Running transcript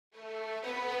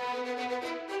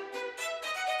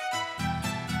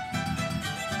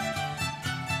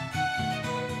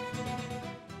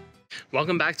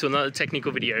Welcome back to another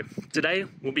technical video. Today,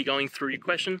 we'll be going through your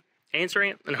question,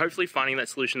 answering it, and hopefully finding that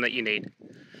solution that you need.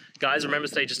 Guys, remember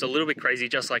to stay just a little bit crazy,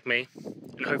 just like me,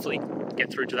 and hopefully get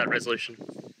through to that resolution.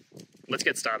 Let's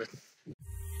get started.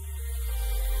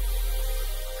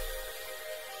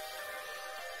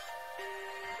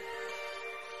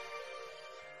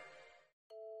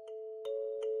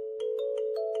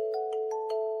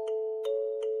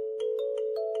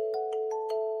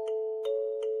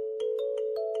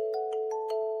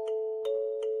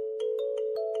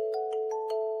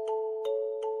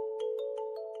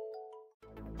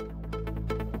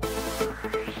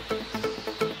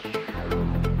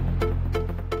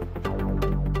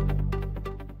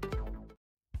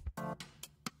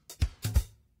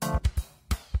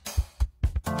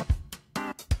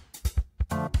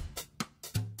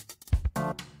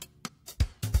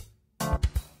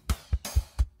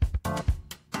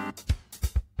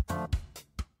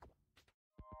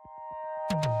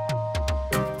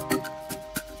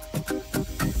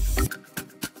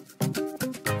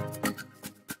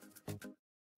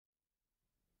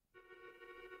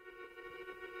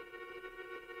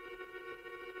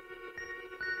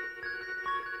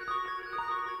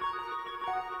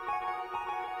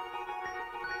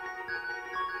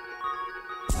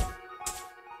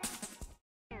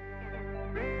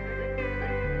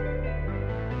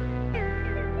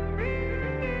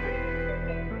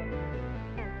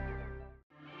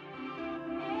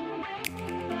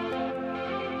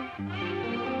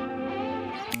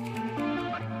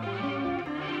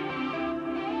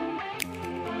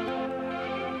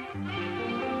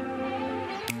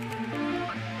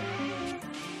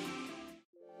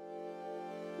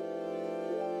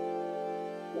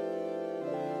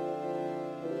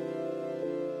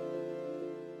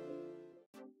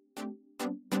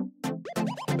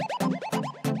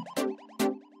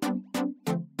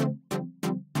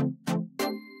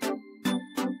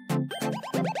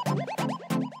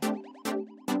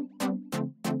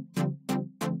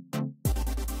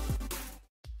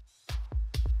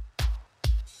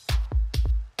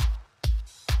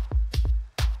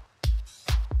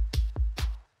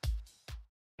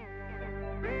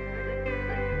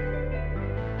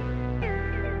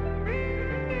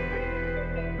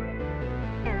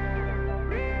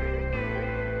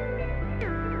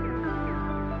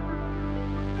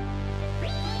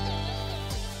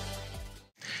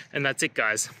 And that's it,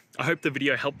 guys. I hope the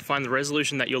video helped find the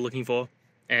resolution that you're looking for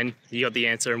and you got the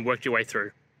answer and worked your way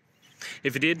through.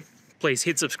 If it did, please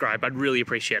hit subscribe. I'd really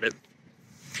appreciate it.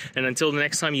 And until the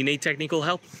next time you need technical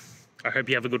help, I hope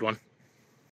you have a good one.